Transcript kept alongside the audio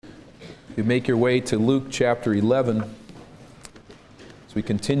You make your way to Luke chapter 11 as we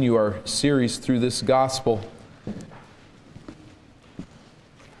continue our series through this gospel.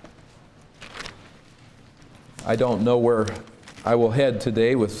 I don't know where I will head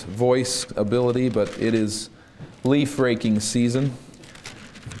today with voice ability, but it is leaf raking season,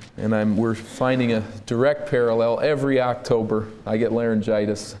 and we're finding a direct parallel. Every October I get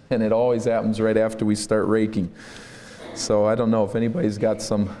laryngitis, and it always happens right after we start raking. So I don't know if anybody's got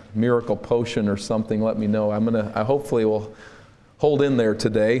some miracle potion or something. Let me know. I hopefully will hold in there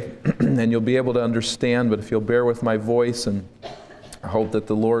today, and you'll be able to understand. But if you'll bear with my voice, and I hope that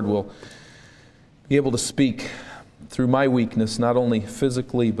the Lord will be able to speak through my weakness, not only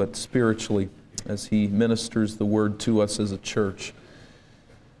physically but spiritually, as He ministers the Word to us as a church.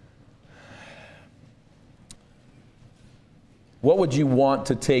 What would you want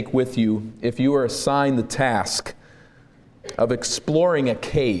to take with you if you were assigned the task of exploring a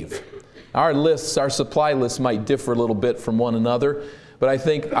cave? Our supply lists might differ a little bit from one another, but I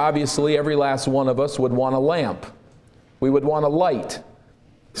think obviously every last one of us would want a lamp. We would want a light,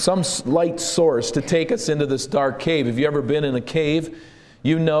 some light source to take us into this dark cave. Have you ever been in a cave?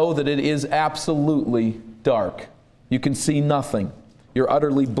 You know that it is absolutely dark. You can see nothing. You're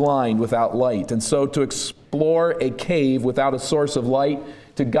utterly blind without light. And so to explore a cave without a source of light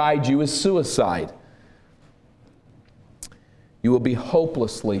to guide you is suicide. You will be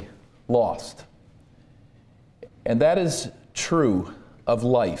hopelessly lost. And that is true of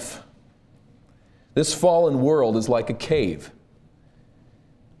life. This fallen world is like a cave.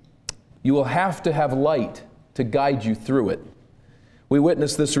 You will have to have light to guide you through it. We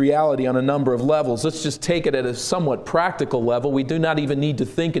witness this reality on a number of levels. Let's just take it at a somewhat practical level. We do not even need to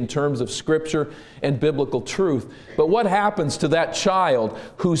think in terms of Scripture and biblical truth. But what happens to that child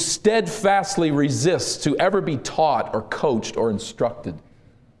who steadfastly resists to ever be taught or coached or instructed?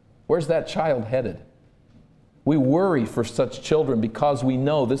 Where's that child headed? We worry for such children because we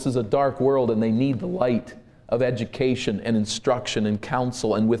know this is a dark world and they need the light of education and instruction and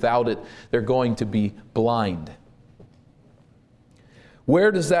counsel, and without it, they're going to be blind.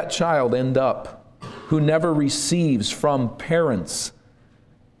 Where does that child end up who never receives from parents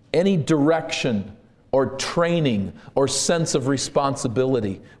any direction or training or sense of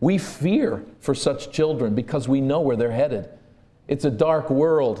responsibility? We fear for such children because we know where they're headed. It's a dark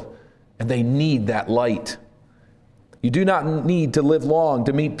world, and they need that light. You do not need to live long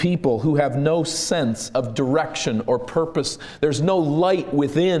to meet people who have no sense of direction or purpose. There's no light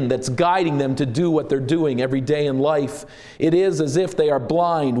within that's guiding them to do what they're doing every day in life. It is as if they are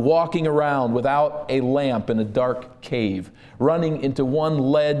blind, walking around without a lamp in a dark cave, running into one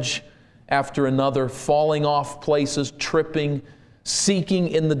ledge after another, falling off places, tripping, seeking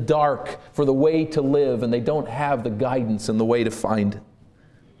in the dark for the way to live, and they don't have the guidance and the way to find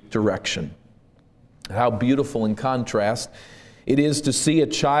direction. How beautiful in contrast it is to see a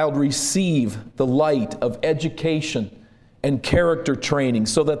child receive the light of education and character training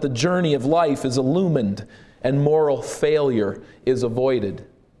so that the journey of life is illumined and moral failure is avoided.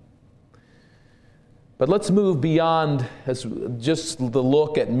 But let's move beyond just the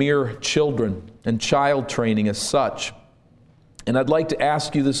look at mere children and child training as such. And I'd like to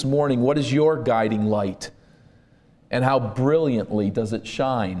ask you this morning, what is your guiding light? And how brilliantly does it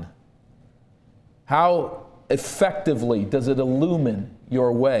shine? How effectively does it illumine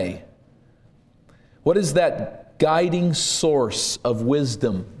your way? What is that guiding source of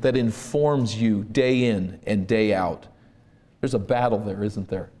wisdom that informs you day in and day out? There's a battle there, isn't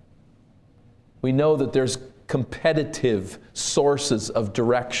there? We know that there's competitive sources of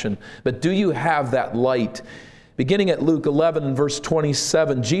direction, but do you have that light? Beginning at Luke 11 and verse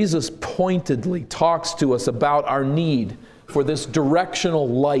 27, Jesus pointedly talks to us about our need for this directional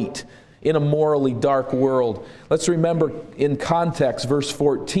light in a morally dark world. Let's remember in context, verse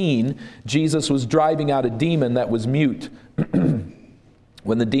 14, Jesus was driving out a demon that was mute.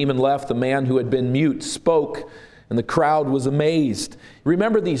 When the demon left, the man who had been mute spoke, and the crowd was amazed.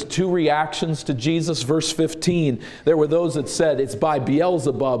 Remember these two reactions to Jesus? Verse 15, there were those that said, it's by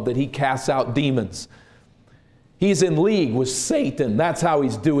Beelzebub that he casts out demons. He's in league with Satan. That's how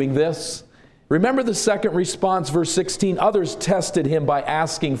he's doing this. Remember the second response, verse 16, others tested him by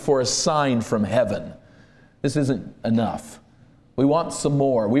asking for a sign from heaven. This isn't enough. We want some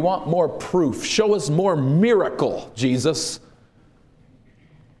more. We want more proof. Show us more miracle, Jesus.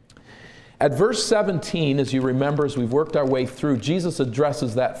 At verse 17, as you remember, as we've worked our way through, Jesus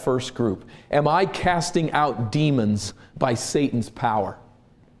addresses that first group. Am I casting out demons by Satan's power?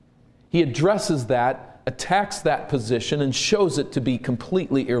 He addresses that, attacks that position, and shows it to be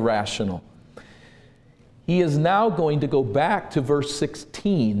completely irrational. He is now going to go back to verse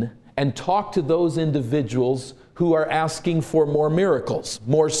 16 and talk to those individuals who are asking for more miracles,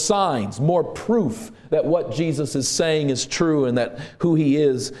 more signs, more proof that what Jesus is saying is true and that who He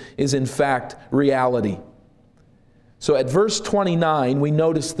is in fact reality. So at verse 29, we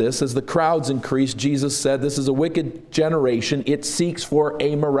notice this. As the crowds increased, Jesus said, "This is a wicked generation. It seeks for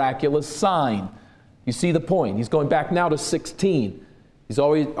a miraculous sign." You see the point. He's going back now to 16. He's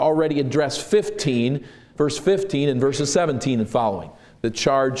already addressed 15, verse 15 and verses 17 and following, the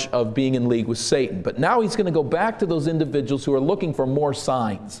charge of being in league with Satan. But now he's going to go back to those individuals who are looking for more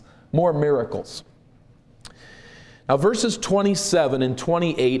signs, more miracles. Now, verses 27 and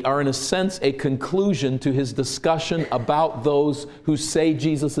 28 are in a sense a conclusion to his discussion about those who say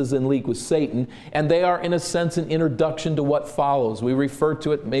Jesus is in league with Satan, and they are in a sense an introduction to what follows. We refer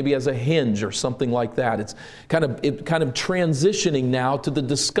to it maybe as a hinge or something like that. It's kind of transitioning now to the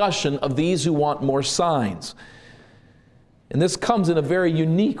discussion of these who want more signs. And this comes in a very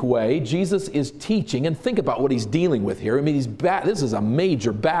unique way. Jesus is teaching, and think about what he's dealing with here. I mean, this is a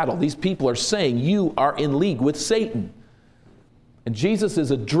major battle. These people are saying, you are in league with Satan. And Jesus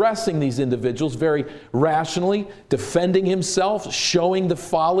is addressing these individuals very rationally, defending himself, showing the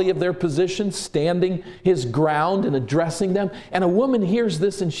folly of their position, standing his ground and addressing them. And a woman hears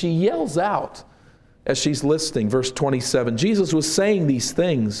this and she yells out as she's listening. Verse 27, Jesus was saying these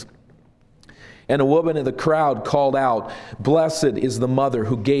things, and a woman in the crowd called out, "Blessed is the mother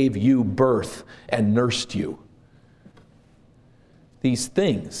who gave you birth and nursed you." These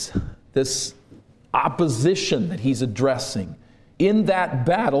things, this opposition that he's addressing, in that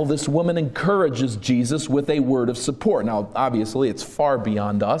battle, this woman encourages Jesus with a word of support. Now, obviously, it's far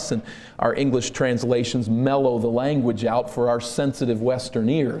beyond us, and our English translations mellow the language out for our sensitive Western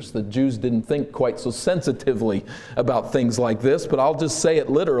ears. The Jews didn't think quite so sensitively about things like this, but I'll just say it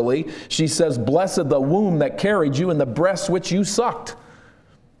literally. She says, "Blessed the womb that carried you and the breasts which you sucked."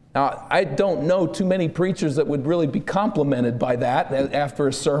 Now, I don't know too many preachers that would really be complimented by that after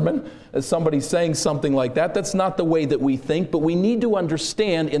a sermon, as somebody saying something like that. That's not the way that we think, but we need to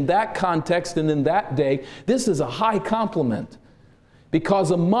understand in that context and in that day, this is a high compliment because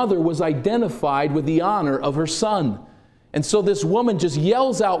a mother was identified with the honor of her son. And so this woman just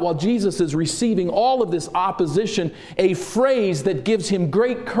yells out while Jesus is receiving all of this opposition, a phrase that gives him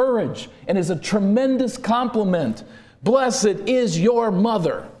great courage and is a tremendous compliment. "Blessed is your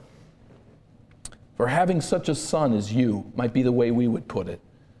mother. For having such a son as you," might be the way we would put it.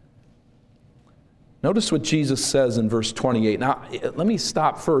 Notice what Jesus says in verse 28. Now, let me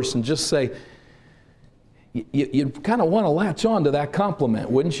stop first and just say, you kind of want to latch on to that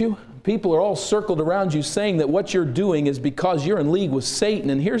compliment, wouldn't you? People are all circled around you saying that what you're doing is because you're in league with Satan,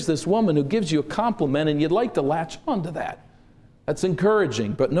 and here's this woman who gives you a compliment, and you'd like to latch on to that. That's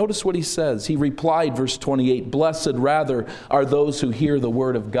encouraging. But notice what he says. He replied, verse 28, "Blessed rather are those who hear the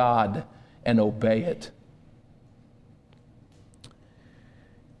word of God and obey it."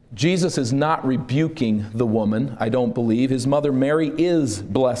 Jesus is not rebuking the woman, I don't believe. His mother Mary is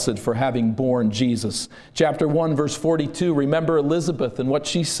blessed for having borne Jesus. Chapter 1, verse 42, remember Elizabeth and what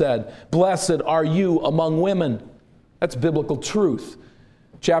she said. "Blessed are you among women." That's biblical truth.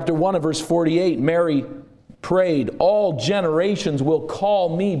 Chapter 1 of verse 48, Mary prayed, "All generations will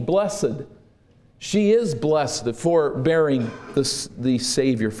call me blessed." She is blessed for bearing the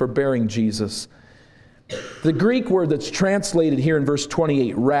Savior, for bearing Jesus. The Greek word that's translated here in verse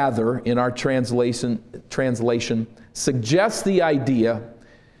 28, rather, in our translation, suggests the idea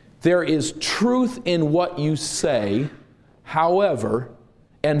there is truth in what you say, however,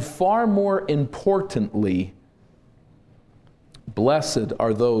 and far more importantly, blessed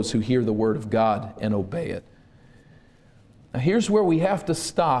are those who hear the word of God and obey it. Now here's where we have to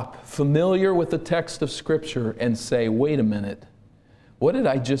stop, familiar with the text of Scripture, and say, wait a minute, what did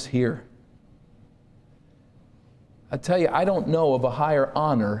I just hear? I tell you, I don't know of a higher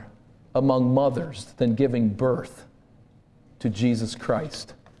honor among mothers than giving birth to Jesus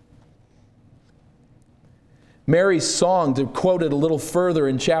Christ. Mary's song, to quote it a little further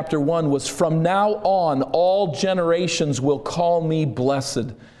in chapter 1, was, "From now on, all generations will call me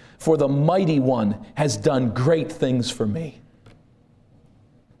blessed, for the Mighty One has done great things for me."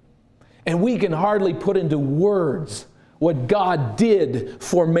 And we can hardly put into words what God did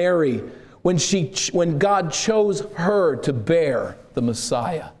for Mary when God chose her to bear the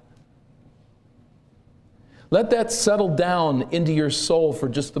Messiah. Let that settle down into your soul for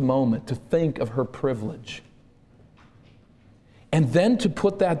just a moment, to think of her privilege. And then to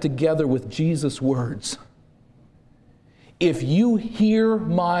put that together with Jesus' words. "If you hear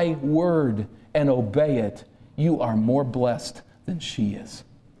my word and obey it, you are more blessed than she is."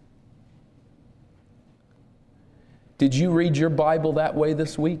 Did you read your Bible that way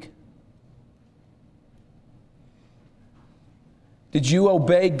this week? Did you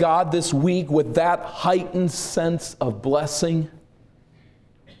obey God this week with that heightened sense of blessing?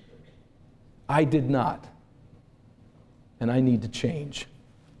 I did not. And I need to change.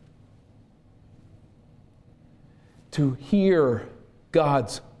 To hear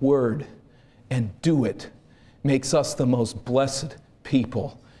God's word and do it makes us the most blessed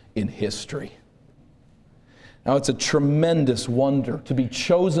people in history. Now, it's a tremendous wonder to be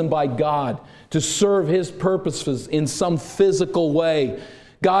chosen by God to serve His purposes in some physical way.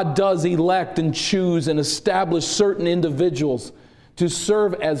 God does elect and choose and establish certain individuals to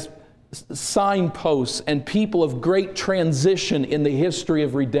serve as signposts and people of great transition in the history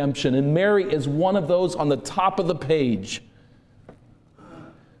of redemption. And Mary is one of those on the top of the page.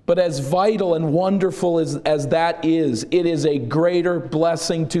 But as vital and wonderful as that is, it is a greater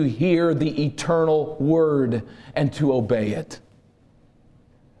blessing to hear the eternal word and to obey it.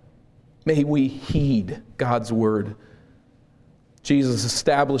 May we heed God's word. Jesus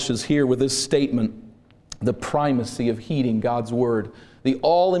establishes here with this statement the primacy of heeding God's word, the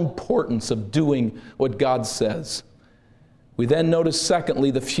all-importance of doing what God says. We then notice,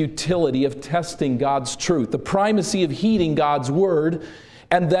 secondly, the futility of testing God's truth, the primacy of heeding God's word,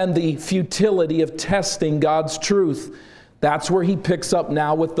 and then the futility of testing God's truth. That's where he picks up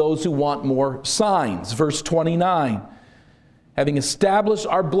now with those who want more signs. Verse 29. Having established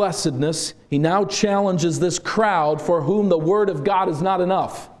our blessedness, he now challenges this crowd for whom the word of God is not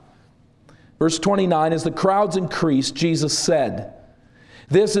enough. Verse 29, as the crowds increased, Jesus said,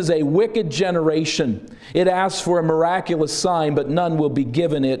 "This is a wicked generation. It asks for a miraculous sign, but none will be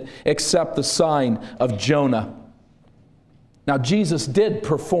given it except the sign of Jonah." Now, Jesus did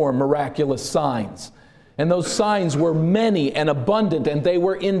perform miraculous signs, and those signs were many and abundant, and they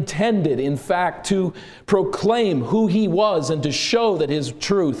were intended, in fact, to proclaim who he was and to show that his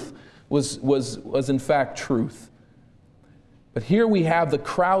truth was in fact truth. But here we have the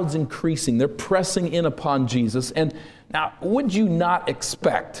crowds increasing. They're pressing in upon Jesus. And now, would you not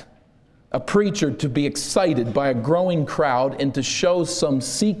expect a preacher to be excited by a growing crowd and to show some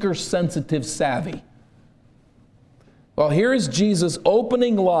seeker-sensitive savvy? Well, here is Jesus'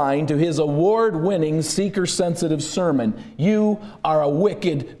 opening line to his award-winning seeker-sensitive sermon. You are a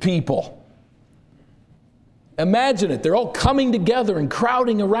wicked people. Imagine it. They're all coming together and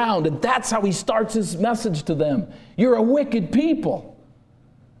crowding around, and that's how he starts his message to them. You're a wicked people.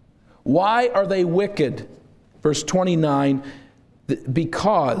 Why are they wicked? Verse 29,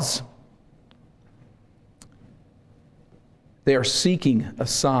 because they are seeking a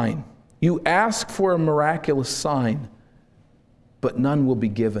sign. You ask for a miraculous sign, but none will be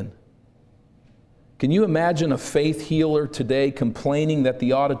given. Can you imagine a faith healer today complaining that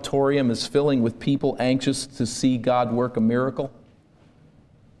the auditorium is filling with people anxious to see God work a miracle?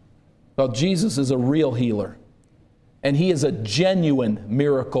 Well, Jesus is a real healer, and he is a genuine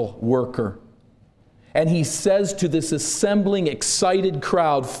miracle worker. And he says to this assembling, excited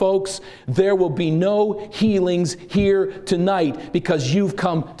crowd, folks, there will be no healings here tonight because you've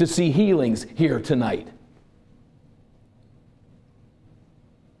come to see healings here tonight.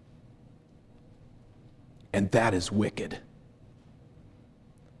 And that is wicked.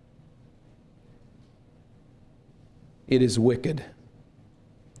 It is wicked.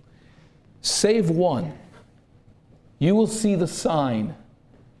 Save one, you will see the sign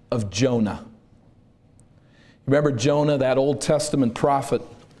of Jonah. Remember Jonah, that Old Testament prophet?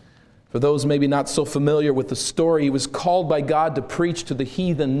 For those maybe not so familiar with the story, he was called by God to preach to the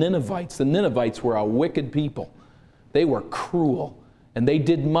heathen Ninevites. The Ninevites were a wicked people. They were cruel, and they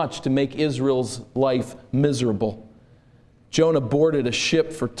did much to make Israel's life miserable. Jonah boarded a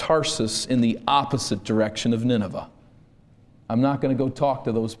ship for Tarsus in the opposite direction of Nineveh. I'm not going to go talk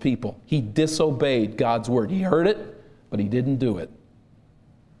to those people. He disobeyed God's word. He heard it, but he didn't do it.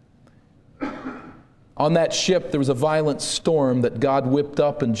 On that ship, there was a violent storm that God whipped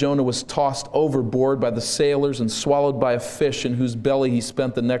up, and Jonah was tossed overboard by the sailors and swallowed by a fish in whose belly he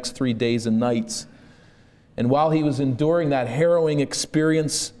spent the next 3 days and nights. And while he was enduring that harrowing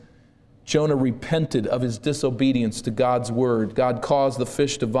experience, Jonah repented of his disobedience to God's word. God caused the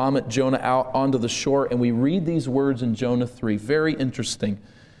fish to vomit Jonah out onto the shore, and we read these words in Jonah 3. Very interesting.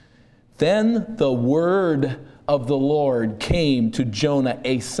 Then the word of the Lord came to Jonah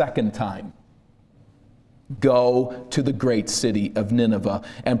a second time. Go to the great city of Nineveh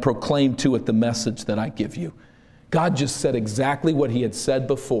and proclaim to it the message that I give you. God just said exactly what he had said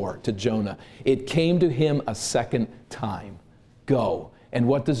before to Jonah. It came to him a second time. Go. And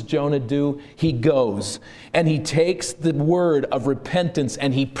what does Jonah do? He goes and he takes the word of repentance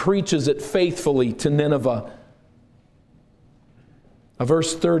and he preaches it faithfully to Nineveh.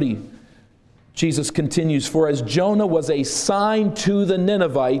 Verse 30, Jesus continues, "For as Jonah was a sign to the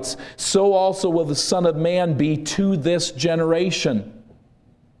Ninevites, so also will the Son of Man be to this generation."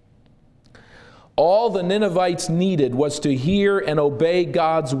 All the Ninevites needed was to hear and obey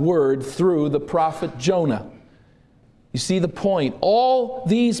God's word through the prophet Jonah. You see the point? All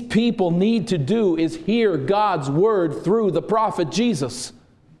these people need to do is hear God's word through the prophet Jesus.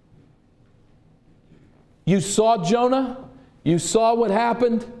 You saw Jonah? You saw what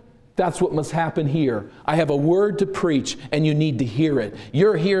happened? That's what must happen here. I have a word to preach, and you need to hear it.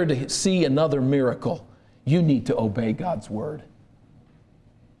 You're here to see another miracle. You need to obey God's word.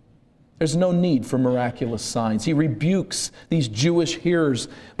 There's no need for miraculous signs. He rebukes these Jewish hearers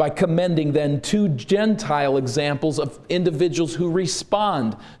by commending then two Gentile examples of individuals who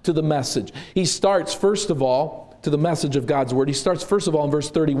respond to the message. He starts, first of all, to the message of God's word. He starts, first of all, in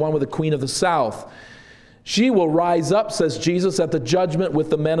verse 31 with the queen of the south. "She will rise up," says Jesus, "at the judgment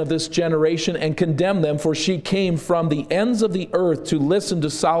with the men of this generation and condemn them, for she came from the ends of the earth to listen to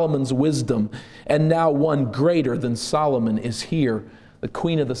Solomon's wisdom, and now one greater than Solomon is here." The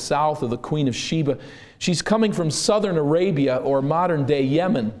queen of the south, or the queen of Sheba. She's coming from southern Arabia, or modern-day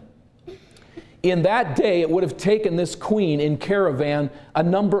Yemen. In that day, it would have taken this queen in caravan a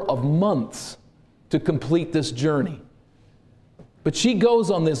number of months to complete this journey. But she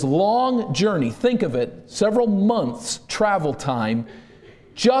goes on this long journey, think of it, several months travel time,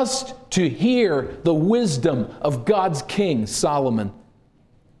 just to hear the wisdom of God's king, Solomon.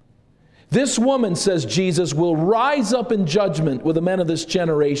 This woman, says Jesus, will rise up in judgment with the men of this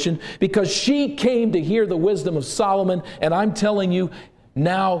generation because she came to hear the wisdom of Solomon, and I'm telling you,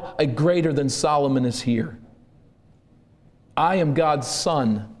 now a greater than Solomon is here. I am God's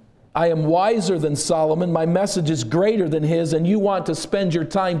son. I am wiser than Solomon. My message is greater than his, and you want to spend your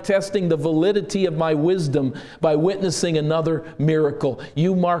time testing the validity of my wisdom by witnessing another miracle.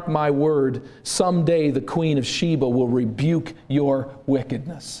 You mark my word, someday the queen of Sheba will rebuke your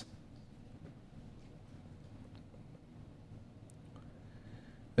wickedness.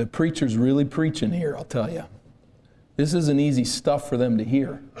 The preacher's really preaching here, I'll tell you. This isn't easy stuff for them to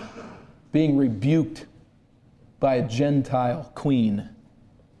hear. Being rebuked by a Gentile queen.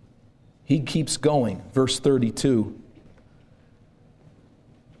 He keeps going, verse 32.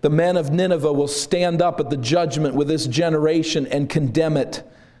 "The men of Nineveh will stand up at the judgment with this generation and condemn it,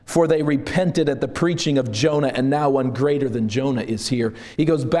 for they repented at the preaching of Jonah, and now one greater than Jonah is here." He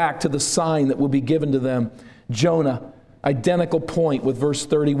goes back to the sign that will be given to them. Jonah, identical point with verse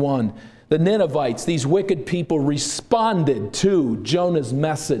 31. The Ninevites, these wicked people, responded to Jonah's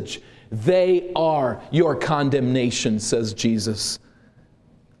message. They are your condemnation, says Jesus.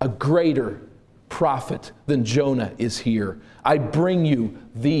 A greater prophet than Jonah is here. I bring you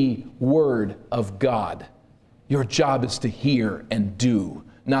the word of God. Your job is to hear and do,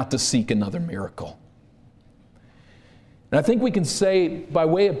 not to seek another miracle. And I think we can say, by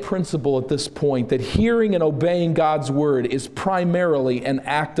way of principle at this point, that hearing and obeying God's word is primarily an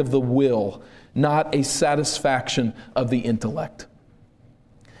act of the will, not a satisfaction of the intellect.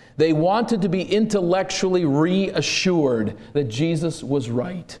 They wanted to be intellectually reassured that Jesus was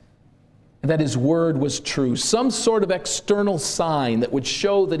right, and that his word was true. Some sort of external sign that would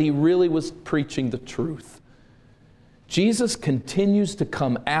show that he really was preaching the truth. Jesus continues to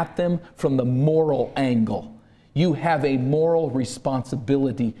come at them from the moral angle. You have a moral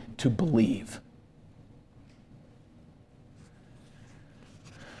responsibility to believe.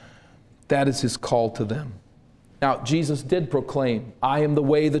 That is his call to them. Now, Jesus did proclaim, "I am the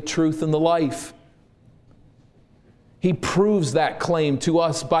way, the truth, and the life." He proves that claim to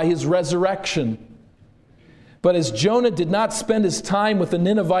us by his resurrection. But as Jonah did not spend his time with the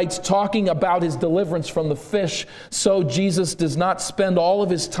Ninevites talking about his deliverance from the fish, so Jesus does not spend all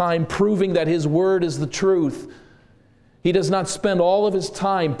of his time proving that his word is the truth. He does not spend all of his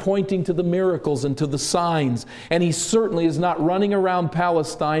time pointing to the miracles and to the signs. And he certainly is not running around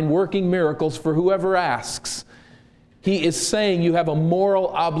Palestine working miracles for whoever asks. He is saying you have a moral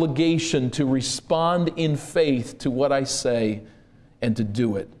obligation to respond in faith to what I say and to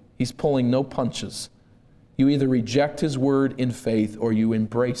do it. He's pulling no punches. You either reject his word in faith or you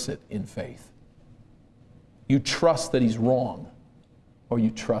embrace it in faith. You trust that he's wrong or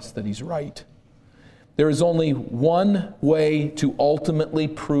you trust that he's right. There is only one way to ultimately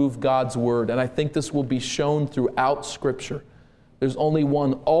prove God's word, and I think this will be shown throughout Scripture. There's only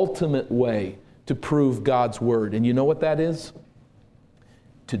one ultimate way to prove God's word, and you know what that is?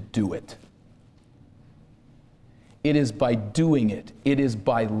 To do it. It is by doing it, it is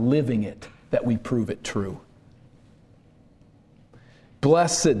by living it that we prove it true.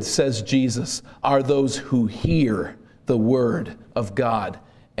 Blessed, says Jesus, are those who hear the word of God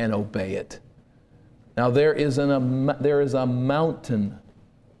and obey it. Now there is a mountain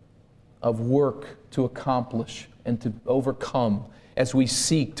of work to accomplish and to overcome as we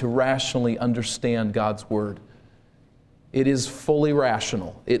seek to rationally understand God's Word. It is fully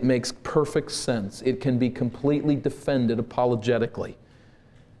rational. It makes perfect sense. It can be completely defended apologetically.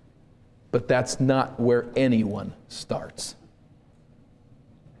 But that's not where anyone starts.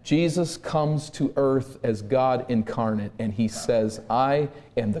 Jesus comes to earth as God incarnate, and He says, I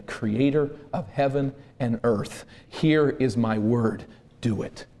am the creator of heaven and earth. Here is my word. Do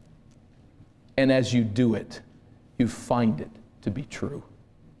it. And as you do it, you find it to be true.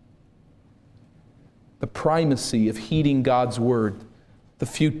 The primacy of heeding God's word, the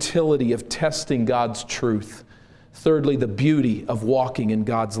futility of testing God's truth. Thirdly, the beauty of walking in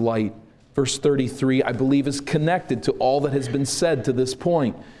God's light. Verse 33, I believe, is connected to all that has been said to this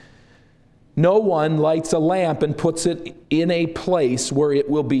point. No one lights a lamp and puts it in a place where it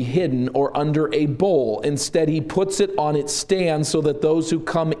will be hidden or under a bowl. Instead, he puts it on its stand so that those who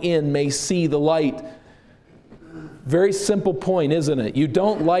come in may see the light. Very simple point, isn't it? You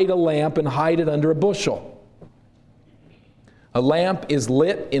don't light a lamp and hide it under a bushel. A lamp is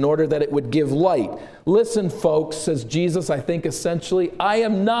lit in order that it would give light. Listen, folks, says Jesus, I think essentially, I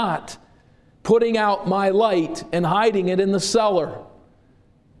am not putting out my light and hiding it in the cellar.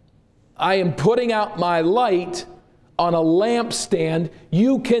 I am putting out my light on a lampstand.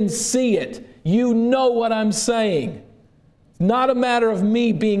 You can see it. You know what I'm saying. It's not a matter of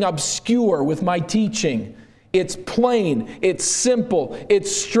me being obscure with my teaching. It's plain, it's simple,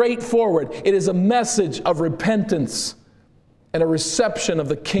 it's straightforward. It is a message of repentance and a reception of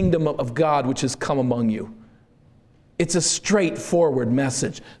the kingdom of God which has come among you. It's a straightforward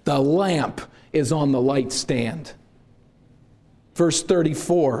message. The lamp is on the light stand. Verse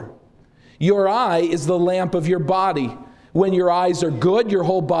 34, your eye is the lamp of your body. When your eyes are good, your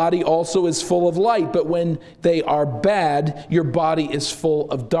whole body also is full of light. But when they are bad, your body is full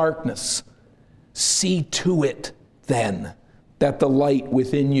of darkness. See to it, then, that the light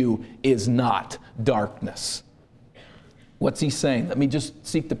within you is not darkness. What's he saying? Let me just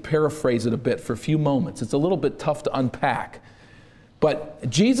seek to paraphrase it a bit for a few moments. It's a little bit tough to unpack. But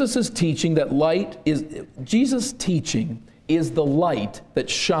Jesus' teaching is the light that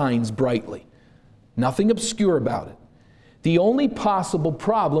shines brightly. Nothing obscure about it. The only possible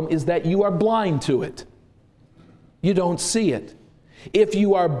problem is that you are blind to it. You don't see it. If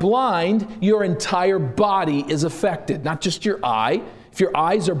you are blind, your entire body is affected, not just your eye. If your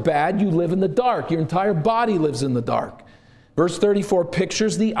eyes are bad, you live in the dark. Your entire body lives in the dark. Verse 34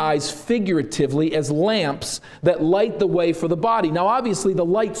 pictures the eyes figuratively as lamps that light the way for the body. Now, obviously, the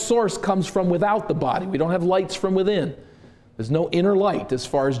light source comes from without the body. We don't have lights from within. There's no inner light as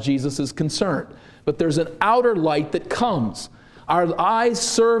far as Jesus is concerned. But there's an outer light that comes. Our eyes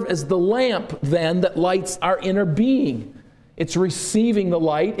serve as the lamp, then, that lights our inner being. It's receiving the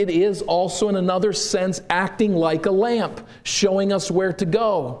light. It is also, in another sense, acting like a lamp, showing us where to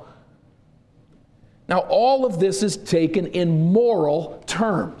go. Now, all of this is taken in moral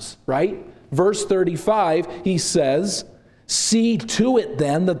terms, right? Verse 35, he says, see to it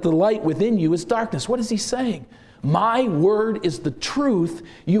then that the light within you is darkness. What is he saying? My word is the truth.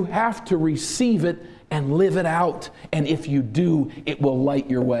 You have to receive it and live it out. And if you do, it will light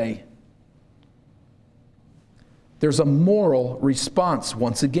your way. There's a moral response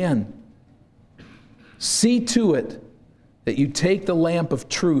once again. See to it that you take the lamp of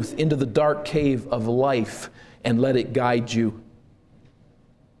truth into the dark cave of life and let it guide you.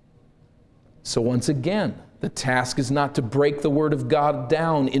 So once again, the task is not to break the Word of God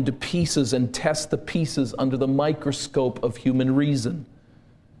down into pieces and test the pieces under the microscope of human reason,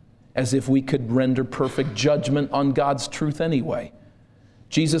 as if we could render perfect judgment on God's truth anyway.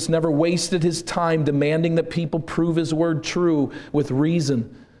 Jesus never wasted his time demanding that people prove his word true with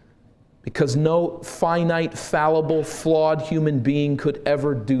reason, because no finite, fallible, flawed human being could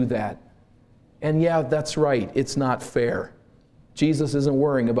ever do that. And yeah, that's right, it's not fair. Jesus isn't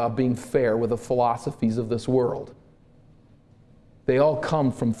worrying about being fair with the philosophies of this world. They all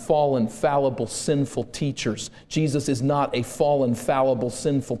come from fallen, fallible, sinful teachers. Jesus is not a fallen, fallible,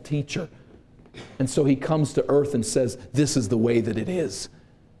 sinful teacher. And so he comes to earth and says, this is the way that it is.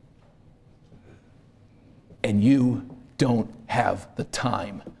 And you don't have the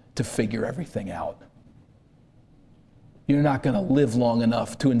time to figure everything out. You're not going to live long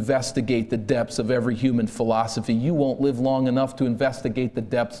enough to investigate the depths of every human philosophy. You won't live long enough to investigate the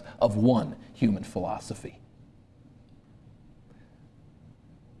depths of one human philosophy.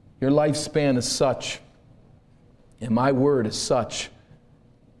 Your lifespan is such, and my word is such,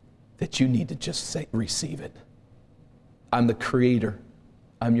 that you need to just receive it. I'm the Creator.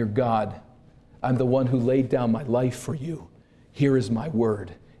 I'm your God. I'm the one who laid down my life for you. Here is my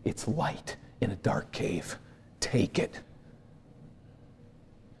word. It's light in a dark cave. Take it.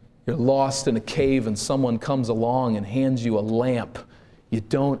 You're lost in a cave and someone comes along and hands you a lamp. You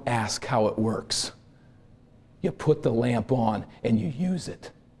don't ask how it works. You put the lamp on and you use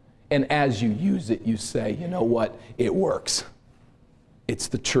it. And as you use it, you say, you know what? It works. It's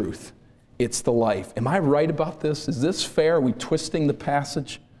the truth. It's the life. Am I right about this? Is this fair? Are we twisting the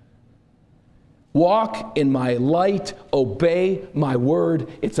passage? Walk in my light, obey my word.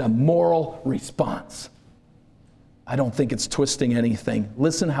 It's a moral response. I don't think it's twisting anything.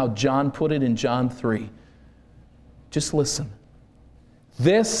 Listen how John put it in John 3. Just listen.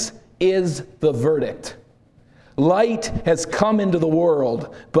 This is the verdict. Light has come into the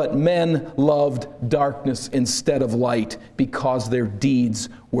world, but men loved darkness instead of light because their deeds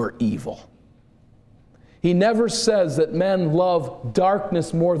were evil. He never says that men love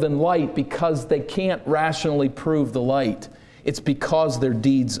darkness more than light because they can't rationally prove the light. It's because their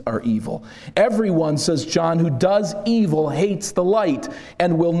deeds are evil. Everyone, says John, who does evil hates the light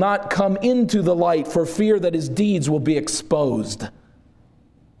and will not come into the light for fear that his deeds will be exposed.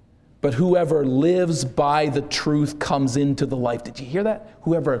 But whoever lives by the truth comes into the light. Did you hear that?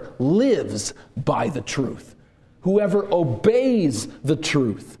 Whoever lives by the truth, whoever obeys the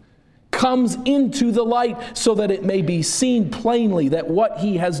truth, comes into the light so that it may be seen plainly that what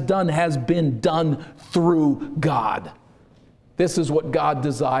he has done has been done through God. This is what God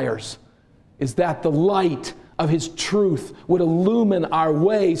desires, is that the light of his truth would illumine our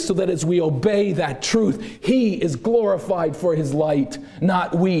way so that as we obey that truth, he is glorified for his light,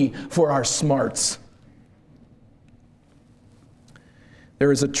 not we for our smarts.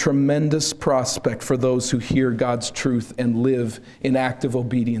 There is a tremendous prospect for those who hear God's truth and live in active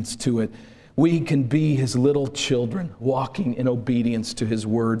obedience to it. We can be his little children walking in obedience to his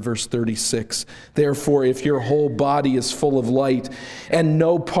word. Verse 36, therefore, if your whole body is full of light and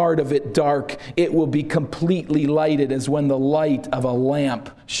no part of it dark, it will be completely lighted as when the light of a lamp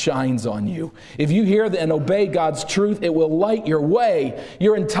shines on you. If you hear and obey God's truth, it will light your way.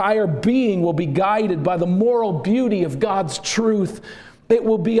 Your entire being will be guided by the moral beauty of God's truth. It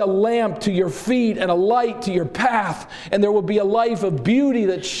will be a lamp to your feet and a light to your path, and there will be a life of beauty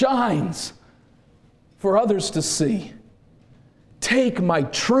that shines for others to see. Take my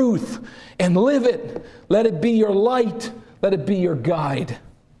truth and live it. Let it be your light. Let it be your guide.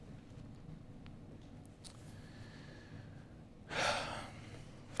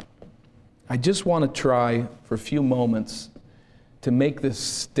 I just want to try for a few moments to make this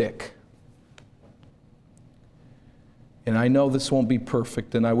stick. And I know this won't be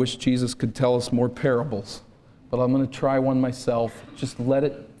perfect, and I wish Jesus could tell us more parables, but I'm going to try one myself. Just let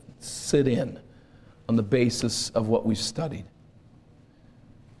it sit in on the basis of what we've studied.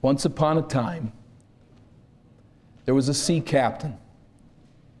 Once upon a time, there was a sea captain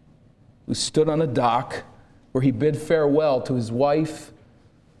who stood on a dock where he bid farewell to his wife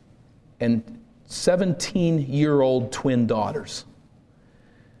and 17-year-old twin daughters.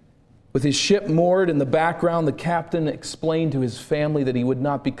 With his ship moored in the background, the captain explained to his family that he would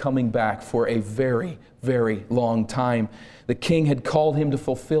not be coming back for a very, very long time. The king had called him to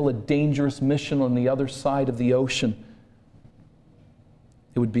fulfill a dangerous mission on the other side of the ocean.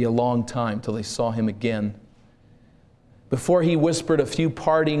 It would be a long time till they saw him again. Before he whispered a few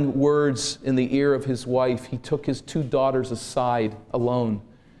parting words in the ear of his wife, he took his two daughters aside alone,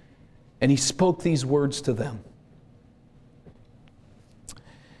 and he spoke these words to them.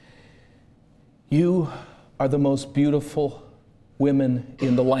 You are the most beautiful women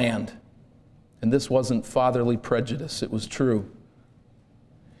in the land. And this wasn't fatherly prejudice, it was true.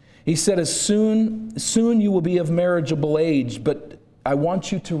 He said, soon you will be of marriageable age, but I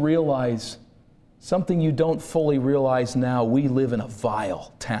want you to realize something you don't fully realize now. We live in a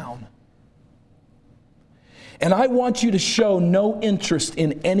vile town. And I want you to show no interest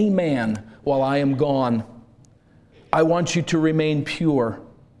in any man while I am gone. I want you to remain pure.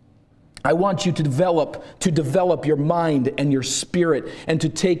 I want you to develop your mind and your spirit and to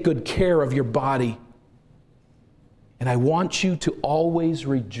take good care of your body. And I want you to always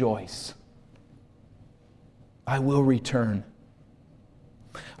rejoice. I will return.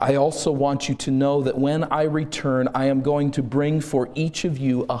 I also want you to know that when I return, I am going to bring for each of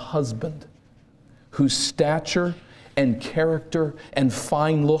you a husband whose stature and character and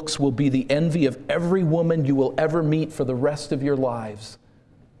fine looks will be the envy of every woman you will ever meet for the rest of your lives.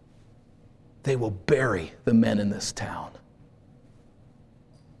 They will bury the men in this town.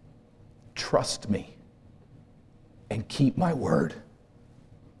 Trust me and keep my word.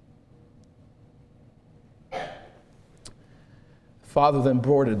 Father then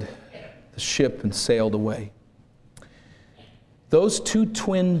boarded the ship and sailed away. Those two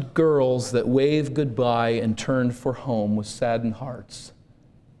twin girls that waved goodbye and turned for home with saddened hearts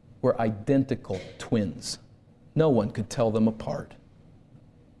were identical twins. No one could tell them apart.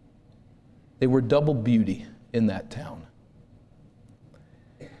 They were double beauty in that town.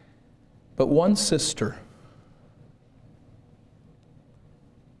 But one sister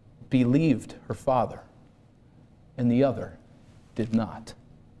believed her father, and the other did not.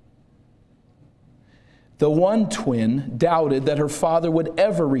 The one twin doubted that her father would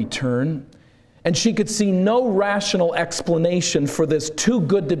ever return, and she could see no rational explanation for this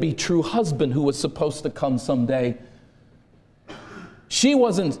too-good-to-be-true husband who was supposed to come someday. She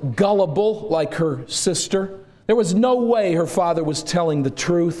wasn't gullible like her sister. There was no way her father was telling the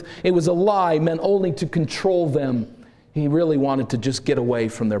truth. It was a lie meant only to control them. He really wanted to just get away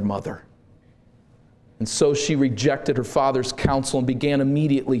from their mother. And so she rejected her father's counsel and began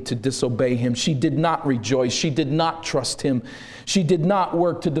immediately to disobey him. She did not rejoice. She did not trust him. She did not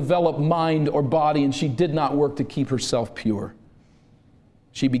work to develop mind or body, and she did not work to keep herself pure.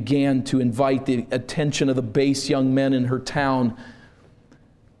 She began to invite the attention of the base young men in her town.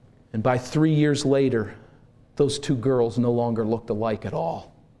 And by 3 years later, those two girls no longer looked alike at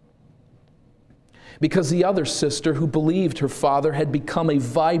all. Because the other sister, who believed her father, had become a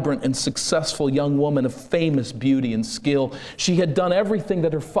vibrant and successful young woman of famous beauty and skill. She had done everything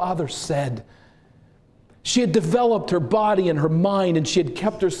that her father said. She had developed her body and her mind, and she had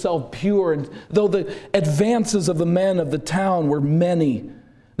kept herself pure. And though the advances of the men of the town were many,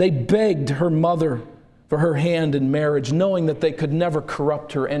 they begged her mother for her hand in marriage, knowing that they could never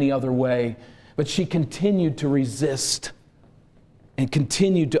corrupt her any other way. But she continued to resist and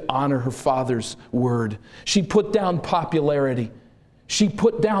continued to honor her father's word. She put down popularity. She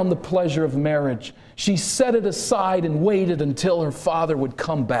put down the pleasure of marriage. She set it aside and waited until her father would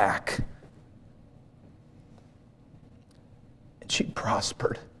come back. And she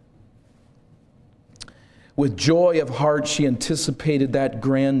prospered. With joy of heart, she anticipated that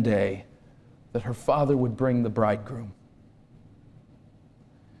grand day that her father would bring the bridegroom.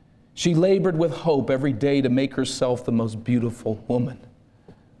 She labored with hope every day to make herself the most beautiful woman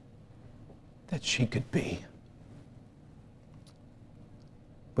that she could be.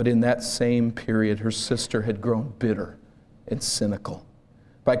 But in that same period, her sister had grown bitter and cynical.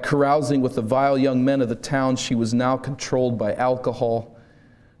 By carousing with the vile young men of the town, she was now controlled by alcohol.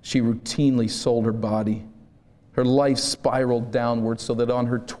 She routinely sold her body. Her life spiraled downward so that on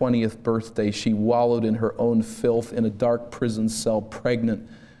her 20th birthday, she wallowed in her own filth in a dark prison cell, pregnant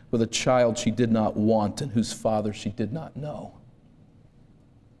with a child she did not want and whose father she did not know.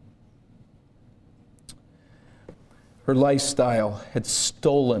 Her lifestyle had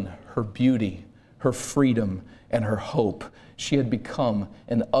stolen her beauty, her freedom, and her hope. She had become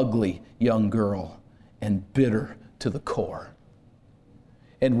an ugly young girl and bitter to the core.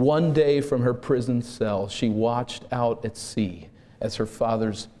 And one day from her prison cell, she watched out at sea as her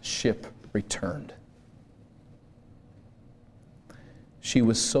father's ship returned. She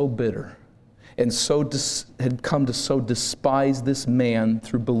was so bitter and had come to so despise this man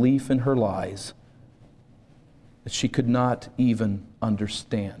through belief in her lies that she could not even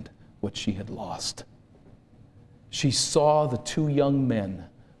understand what she had lost. She saw the two young men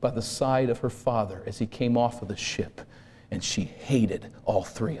by the side of her father as he came off of the ship, and she hated all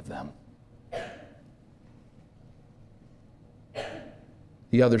three of them.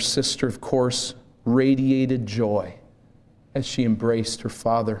 The other sister, of course, radiated joy as she embraced her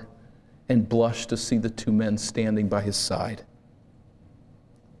father and blushed to see the two men standing by his side.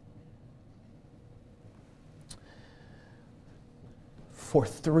 For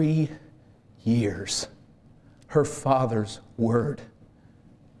 3 years, her father's word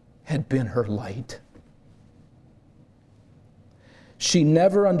had been her light. She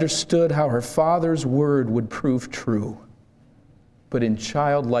never understood how her father's word would prove true, but in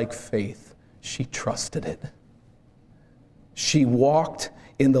childlike faith, she trusted it. She walked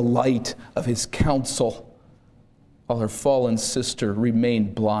in the light of his counsel, while her fallen sister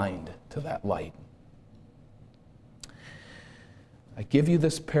remained blind to that light. I give you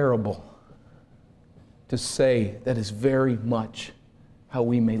this parable to say that is very much how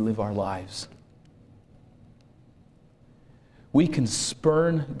we may live our lives. We can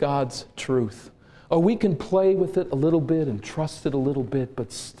spurn God's truth, or we can play with it a little bit and trust it a little bit,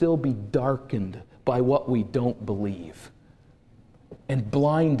 but still be darkened by what we don't believe and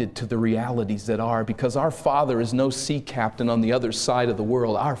blinded to the realities that are, because our Father is no sea captain on the other side of the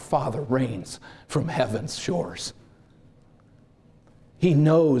world. Our Father reigns from heaven's shores. He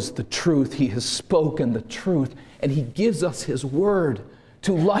knows the truth. He has spoken the truth, and He gives us His word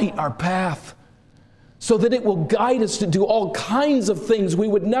to light our path, so that it will guide us to do all kinds of things we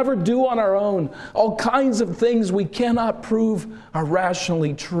would never do on our own, all kinds of things we cannot prove are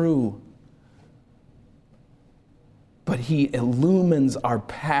rationally true. But He illumines our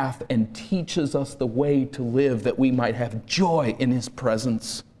path and teaches us the way to live, that we might have joy in His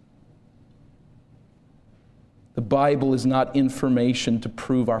presence. The Bible is not information to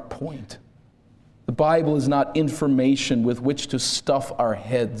prove our point. The Bible is not information with which to stuff our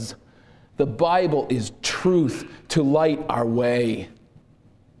heads. The Bible is truth to light our way.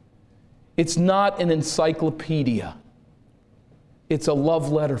 It's not an encyclopedia. It's a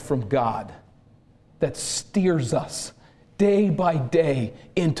love letter from God that steers us day by day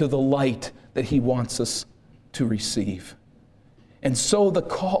into the light that He wants us to receive. And so the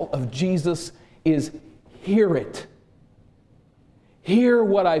call of Jesus is, hear it. Hear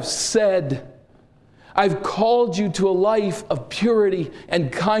what I've said. I've called you to a life of purity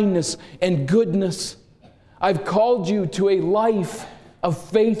and kindness and goodness. I've called you to a life of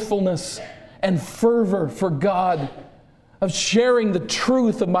faithfulness and fervor for God, of sharing the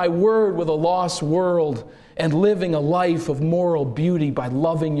truth of my word with a lost world, and living a life of moral beauty by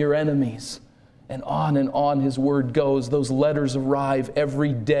loving your enemies. And on His word goes. Those letters arrive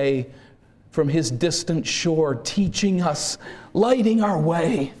every day from His distant shore, teaching us, lighting our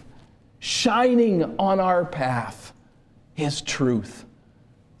way, shining on our path, His truth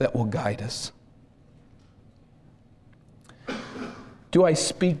that will guide us. Do I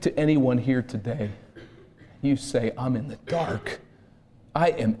speak to anyone here today? You say, I'm in the dark. I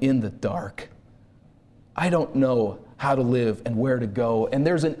am in the dark. I don't know how to live and where to go. And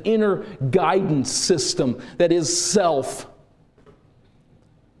there's an inner guidance system that is self.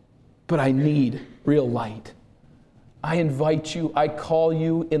 But I need real light. I invite you, I call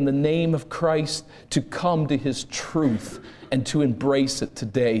you in the name of Christ to come to His truth and to embrace it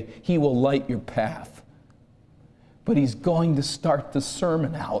today. He will light your path. But He's going to start the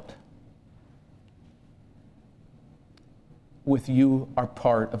sermon out with "You are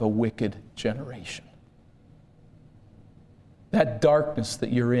part of a wicked generation." That darkness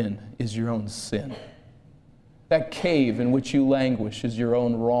that you're in is your own sin. That cave in which you languish is your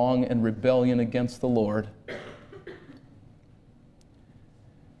own wrong and rebellion against the Lord.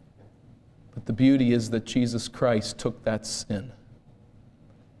 But the beauty is that Jesus Christ took that sin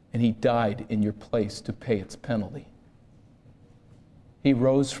and He died in your place to pay its penalty. He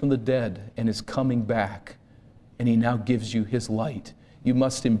rose from the dead and is coming back, and He now gives you His light. You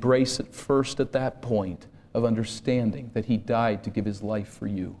must embrace it first at that point of understanding that He died to give His life for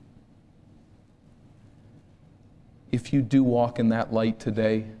you. If you do walk in that light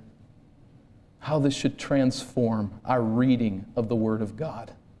today, how this should transform our reading of the Word of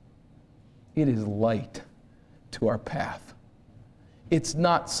God. It is light to our path. It's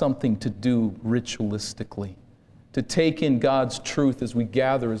not something to do ritualistically, to take in God's truth as we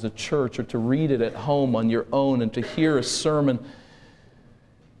gather as a church, or to read it at home on your own, and to hear a sermon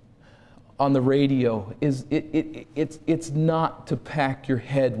on the radio. It's not to pack your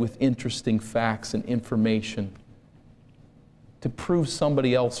head with interesting facts and information, to prove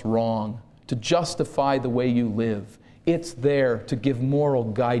somebody else wrong, to justify the way you live. It's there to give moral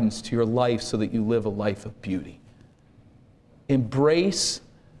guidance to your life so that you live a life of beauty. Embrace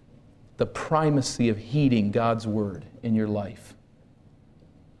the primacy of heeding God's word in your life.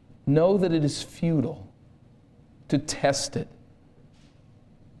 Know that it is futile to test it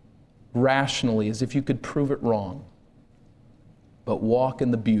rationally as if you could prove it wrong. But walk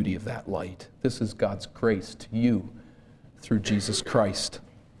in the beauty of that light. This is God's grace to you through Jesus Christ.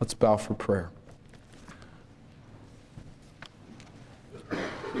 Let's bow for prayer.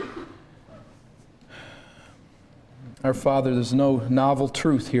 Our Father, there's no novel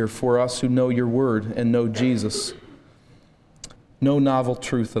truth here for us who know your word and know Jesus. No novel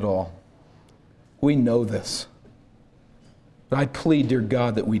truth at all. We know this. But I plead, dear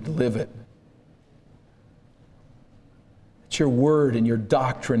God, that we'd live it. That your word and your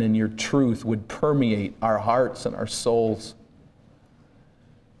doctrine and your truth would permeate our hearts and our souls.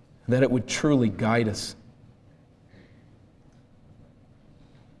 That it would truly guide us.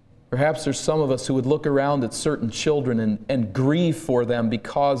 Perhaps there's some of us who would look around at certain children and grieve for them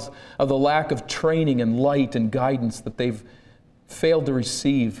because of the lack of training and light and guidance that they've failed to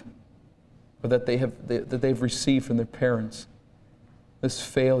receive, or that they've received from their parents. This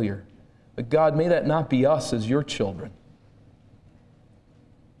failure. But God, may that not be us as your children.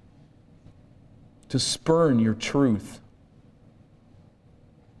 To spurn your truth.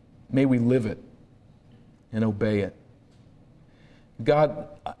 May we live it and obey it. God,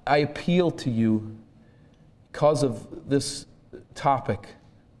 I appeal to you because of this topic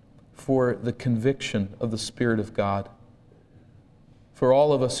for the conviction of the Spirit of God. For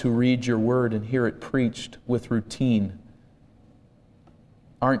all of us who read your word and hear it preached with routine,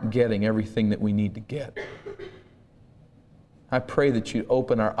 aren't getting everything that we need to get. I pray that you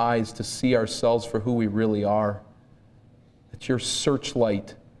open our eyes to see ourselves for who we really are, that your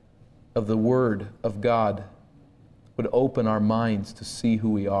searchlight of the Word of God would open our minds to see who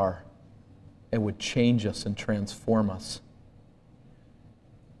we are and would change us and transform us.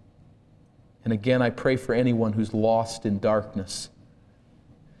 And again, I pray for anyone who's lost in darkness.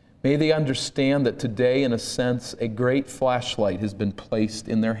 May they understand that today, in a sense, a great flashlight has been placed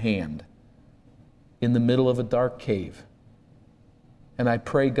in their hand in the middle of a dark cave. And I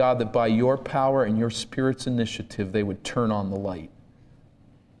pray, God, that by your power and your Spirit's initiative, they would turn on the light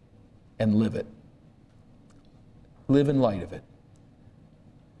and live it. Live in light of it.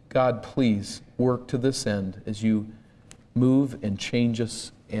 God, please work to this end as you move and change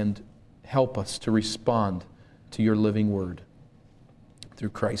us and help us to respond to your living word. Through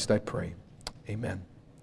Christ I pray. Amen.